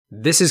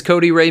This is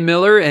Cody Ray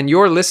Miller, and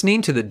you're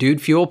listening to the Dude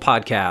Fuel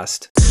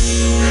Podcast.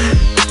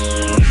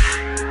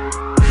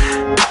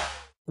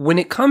 When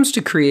it comes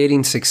to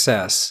creating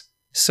success,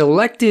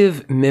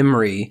 selective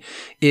memory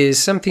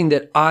is something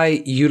that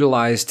I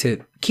utilize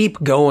to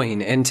keep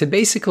going and to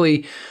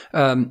basically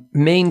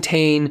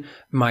maintain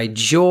my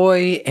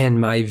joy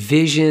and my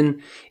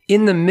vision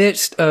in the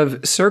midst of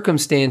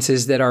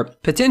circumstances that are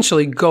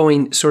potentially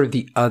going sort of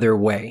the other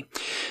way.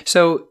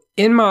 So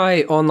in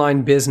my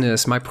online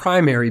business, my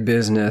primary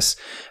business,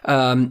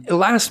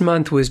 last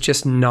month was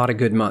just not a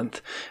good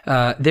month.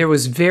 There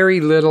was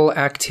very little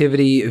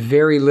activity,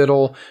 very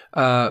little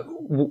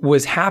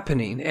was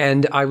happening,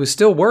 and I was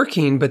still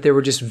working, but there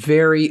were just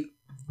very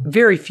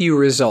few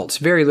results,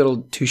 very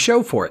little to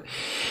show for it.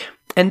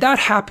 And that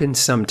happens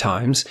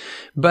sometimes,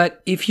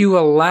 but if you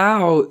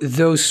allow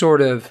those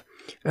sort of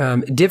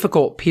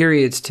difficult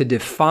periods to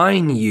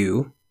define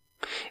you,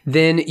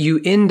 then you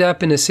end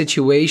up in a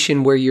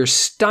situation where you're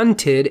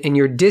stunted and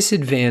you're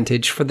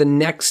disadvantaged for the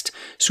next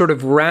sort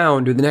of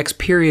round or the next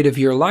period of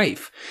your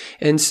life.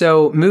 And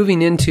so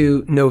moving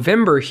into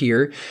November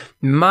here,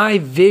 my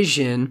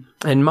vision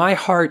and my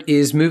heart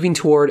is moving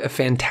toward a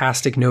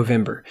fantastic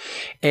November.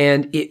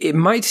 And it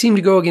might seem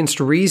to go against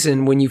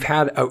reason when you've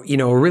had a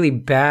really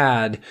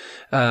bad,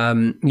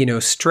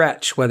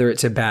 stretch, whether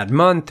it's a bad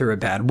month or a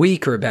bad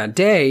week or a bad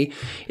day.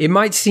 It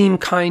might seem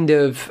kind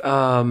of,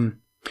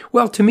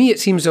 well, to me, it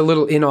seems a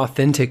little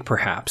inauthentic,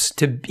 perhaps,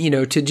 to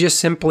just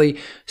simply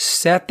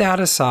set that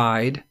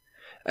aside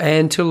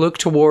and to look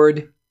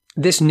toward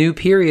this new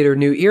period or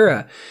new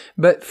era.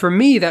 But for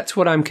me, that's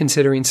what I'm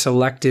considering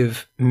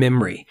selective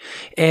memory.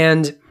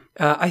 And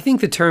I think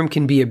the term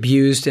can be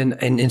abused.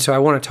 And so I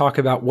want to talk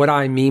about what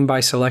I mean by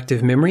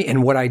selective memory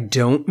and what I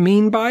don't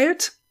mean by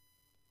it.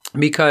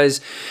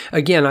 Because,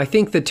 again, I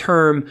think the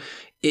term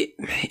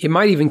it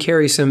might even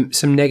carry some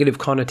negative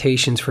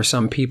connotations for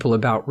some people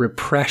about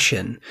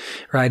repression,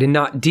 right? And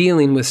not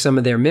dealing with some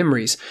of their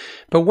memories.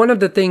 But one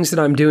of the things that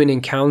I'm doing in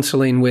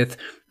counseling with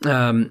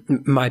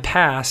my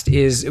past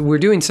is we're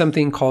doing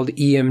something called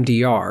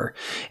EMDR.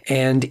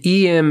 And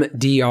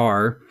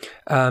EMDR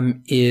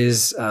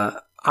is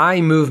eye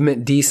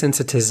movement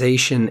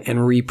desensitization and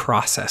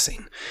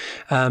reprocessing.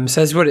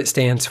 So that's what it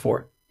stands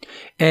for.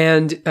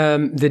 And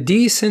the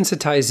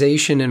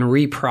desensitization and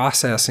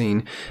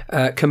reprocessing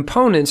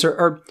components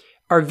are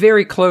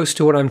very close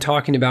to what I'm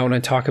talking about when I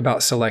talk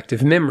about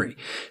selective memory.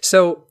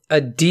 So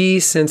a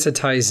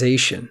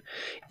desensitization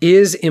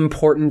is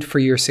important for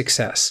your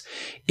success.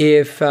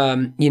 If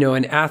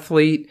an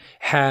athlete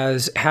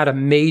has had a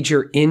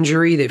major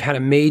injury, they've had a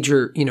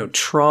major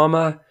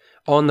trauma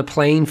on the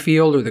playing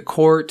field or the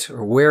court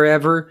or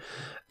wherever,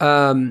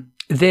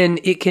 then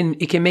it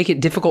can make it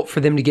difficult for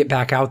them to get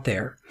back out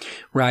there,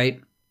 right?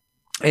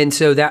 And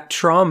so that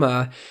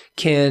trauma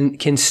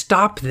can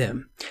stop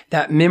them.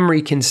 That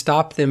memory can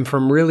stop them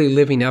from really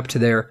living up to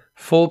their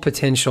full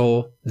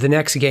potential the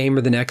next game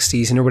or the next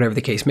season or whatever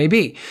the case may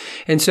be.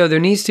 And so there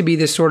needs to be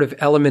this sort of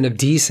element of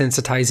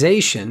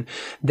desensitization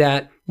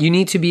that you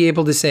need to be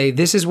able to say,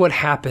 this is what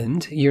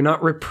happened. You're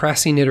not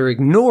repressing it or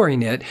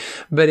ignoring it,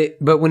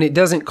 but when it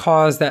doesn't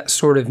cause that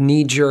sort of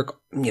knee-jerk,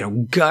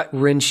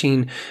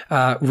 gut-wrenching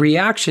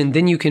reaction,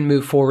 then you can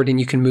move forward and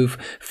you can move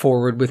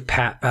forward with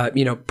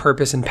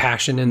purpose and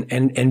passion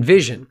and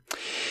vision.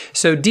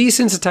 So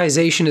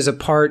desensitization is a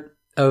part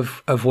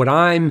of what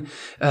I'm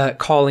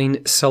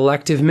calling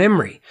selective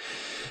memory.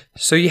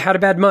 So you had a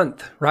bad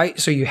month, right?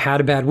 So you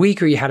had a bad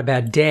week or you had a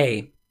bad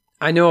day.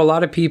 I know a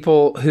lot of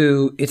people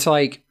who it's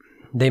like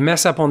they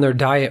mess up on their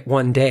diet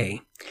one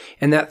day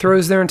and that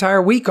throws their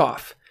entire week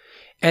off.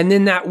 And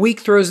then that week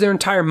throws their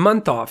entire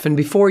month off. And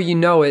before you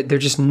know it, they're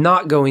just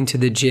not going to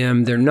the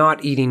gym. They're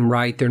not eating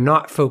right. They're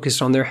not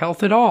focused on their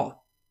health at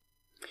all.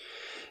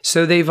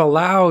 So they've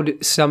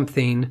allowed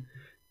something,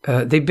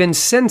 they've been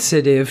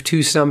sensitive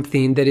to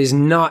something that is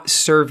not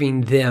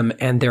serving them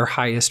and their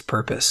highest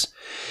purpose.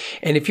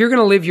 And if you're going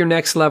to live your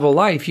next level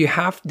life,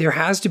 there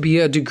has to be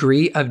a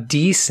degree of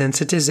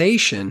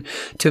desensitization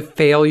to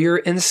failure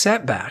and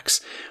setbacks.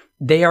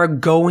 They are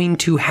going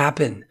to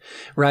happen,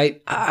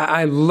 right?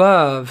 I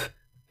love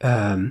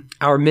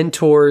our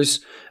mentors,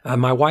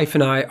 my wife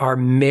and I, our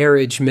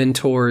marriage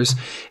mentors.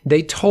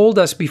 They told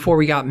us before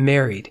we got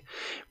married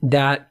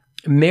that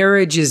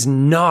marriage is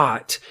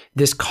not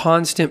this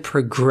constant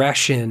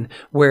progression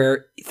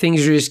where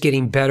things are just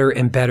getting better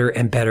and better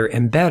and better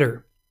and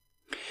better.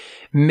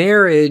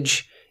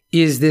 Marriage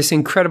is this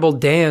incredible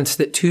dance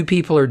that two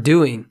people are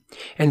doing.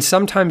 And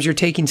sometimes you're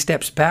taking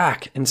steps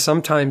back and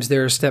sometimes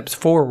there are steps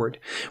forward,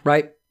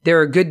 right? There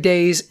are good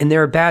days and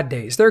there are bad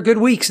days. There are good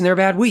weeks and there are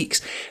bad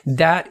weeks.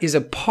 That is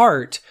a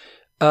part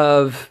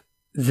of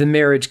the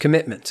marriage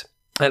commitment,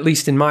 at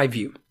least in my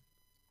view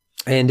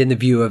and in the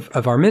view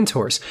of our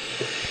mentors.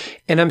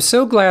 And I'm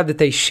so glad that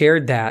they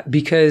shared that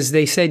because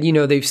they said,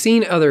 they've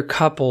seen other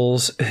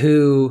couples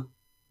who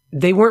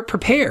they weren't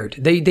prepared.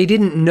 They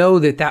didn't know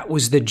that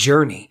was the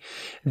journey.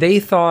 They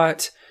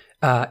thought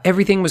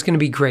everything was going to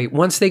be great.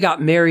 Once they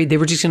got married, they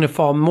were just going to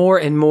fall more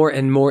and more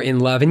and more in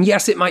love. And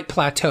yes, it might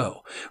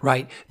plateau,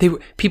 right?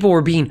 People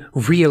were being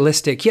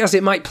realistic. Yes,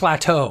 it might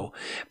plateau,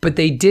 but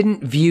they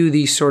didn't view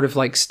these sort of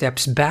like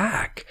steps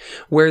back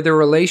where the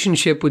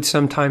relationship would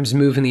sometimes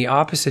move in the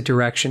opposite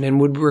direction and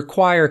would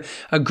require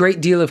a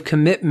great deal of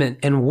commitment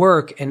and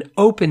work and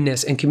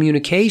openness and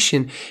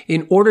communication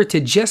in order to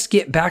just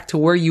get back to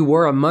where you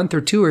were a month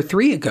or 2 or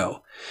 3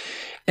 ago.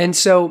 And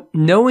so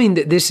knowing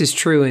that this is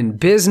true in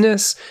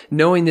business,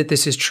 knowing that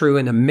this is true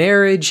in a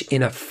marriage,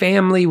 in a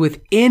family,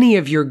 with any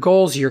of your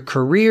goals, your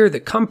career,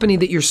 the company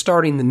that you're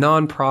starting, the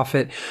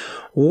nonprofit,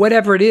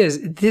 whatever it is,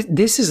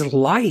 this is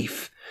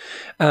life.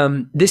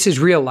 This is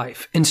real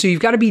life. And so you've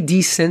got to be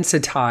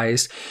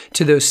desensitized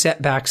to those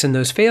setbacks and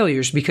those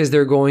failures because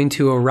they're going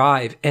to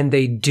arrive and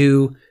they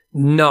do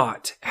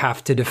not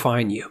have to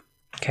define you.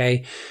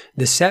 Okay.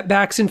 The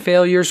setbacks and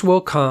failures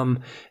will come.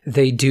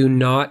 They do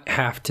not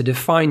have to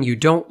define you.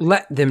 Don't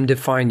let them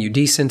define you.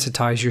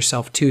 Desensitize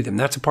yourself to them.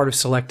 That's a part of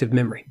selective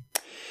memory.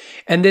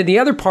 And then the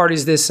other part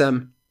is this,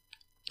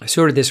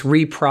 sort of this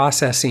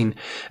reprocessing,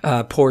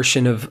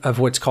 portion of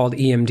what's called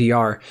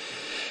EMDR.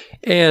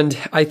 And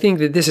I think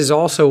that this is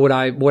also what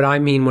I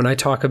mean when I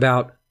talk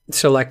about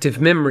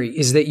selective memory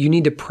is that you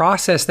need to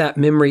process that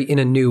memory in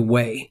a new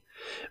way,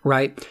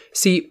 right?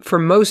 See, for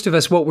most of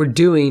us, what we're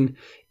doing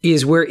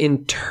is we're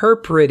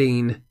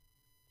interpreting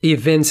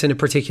events in a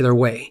particular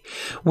way.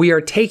 We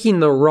are taking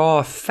the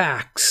raw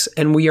facts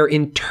and we are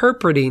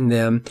interpreting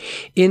them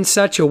in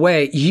such a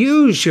way,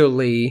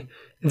 usually,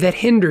 that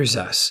hinders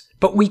us.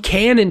 But we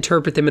can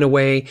interpret them in a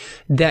way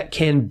that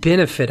can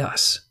benefit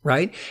us,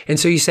 right? And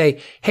so you say,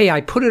 hey,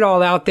 I put it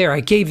all out there. I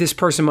gave this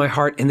person my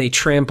heart and they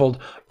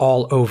trampled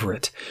all over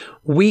it.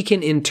 We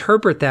can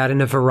interpret that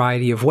in a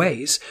variety of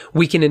ways.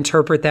 We can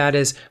interpret that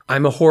as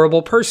I'm a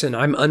horrible person.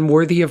 I'm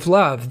unworthy of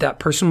love. That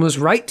person was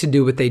right to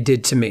do what they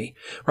did to me,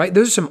 right?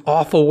 Those are some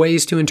awful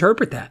ways to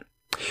interpret that.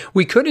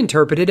 We could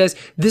interpret it as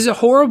this is a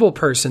horrible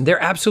person.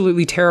 They're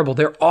absolutely terrible.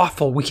 They're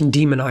awful. We can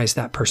demonize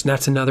that person.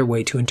 That's another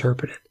way to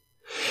interpret it.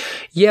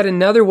 Yet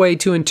another way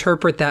to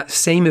interpret that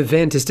same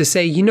event is to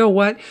say, you know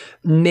what?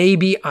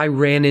 Maybe I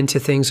ran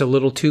into things a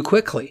little too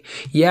quickly.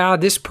 Yeah,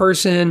 this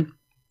person,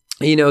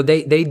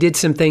 they did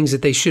some things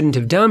that they shouldn't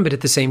have done, but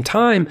at the same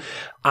time,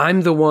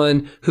 I'm the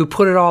one who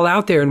put it all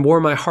out there and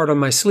wore my heart on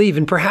my sleeve.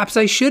 And perhaps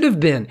I should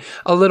have been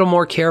a little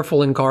more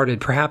careful and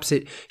guarded. Perhaps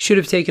it should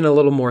have taken a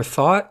little more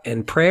thought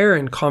and prayer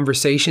and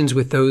conversations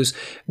with those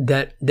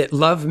that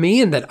love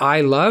me and that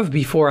I love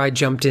before I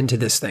jumped into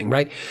this thing,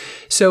 right?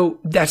 So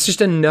that's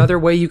just another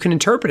way you can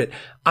interpret it.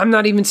 I'm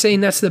not even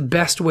saying that's the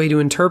best way to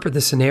interpret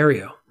the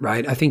scenario,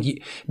 right? I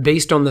think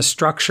based on the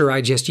structure I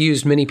just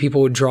used, many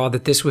people would draw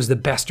that this was the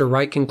best or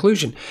right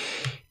conclusion.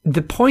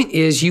 The point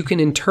is you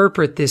can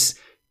interpret this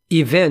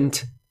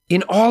event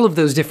in all of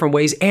those different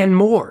ways and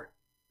more.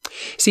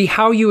 See,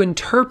 how you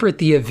interpret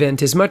the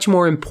event is much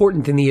more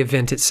important than the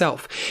event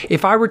itself.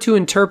 If I were to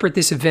interpret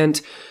this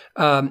event,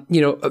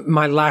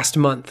 my last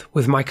month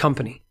with my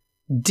company,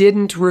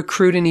 didn't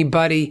recruit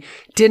anybody,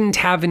 didn't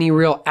have any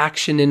real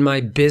action in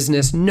my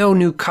business, no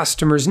new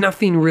customers,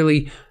 nothing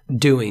really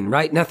doing,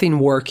 right? Nothing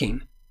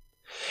working.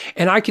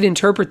 And I could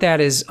interpret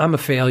that as I'm a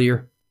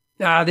failure.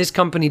 This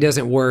company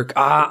doesn't work.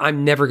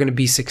 I'm never going to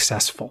be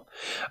successful.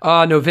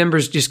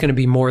 November's just going to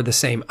be more of the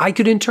same. I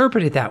could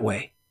interpret it that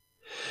way.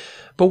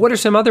 But what are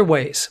some other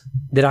ways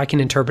that I can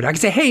interpret it? I can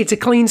say, hey, it's a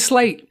clean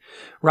slate,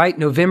 right?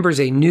 November's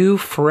a new,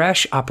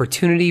 fresh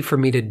opportunity for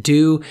me to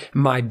do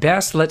my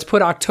best. Let's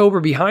put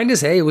October behind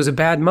us. Hey, it was a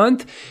bad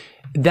month.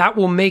 That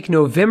will make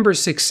November's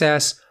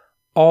success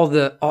all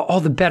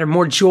the better,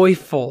 more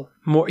joyful,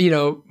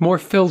 more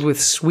filled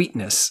with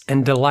sweetness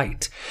and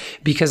delight.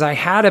 Because I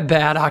had a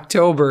bad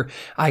October,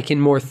 I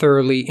can more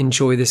thoroughly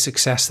enjoy the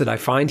success that I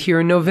find here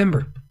in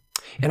November.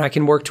 And I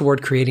can work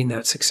toward creating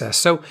that success.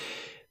 So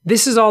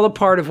this is all a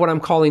part of what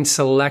I'm calling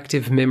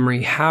selective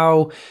memory,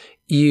 how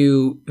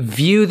you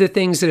view the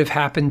things that have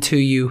happened to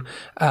you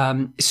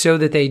so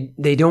that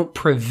they don't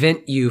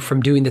prevent you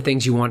from doing the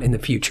things you want in the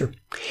future.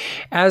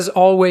 As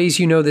always,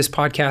 this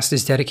podcast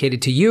is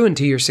dedicated to you and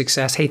to your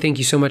success. Hey, thank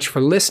you so much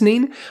for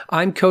listening.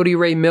 I'm Cody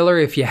Ray Miller.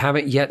 If you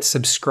haven't yet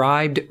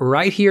subscribed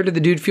right here to the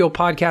Dude Fuel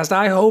podcast,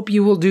 I hope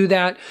you will do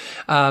that.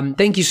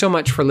 Thank you so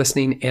much for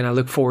listening, and I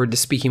look forward to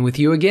speaking with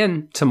you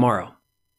again tomorrow.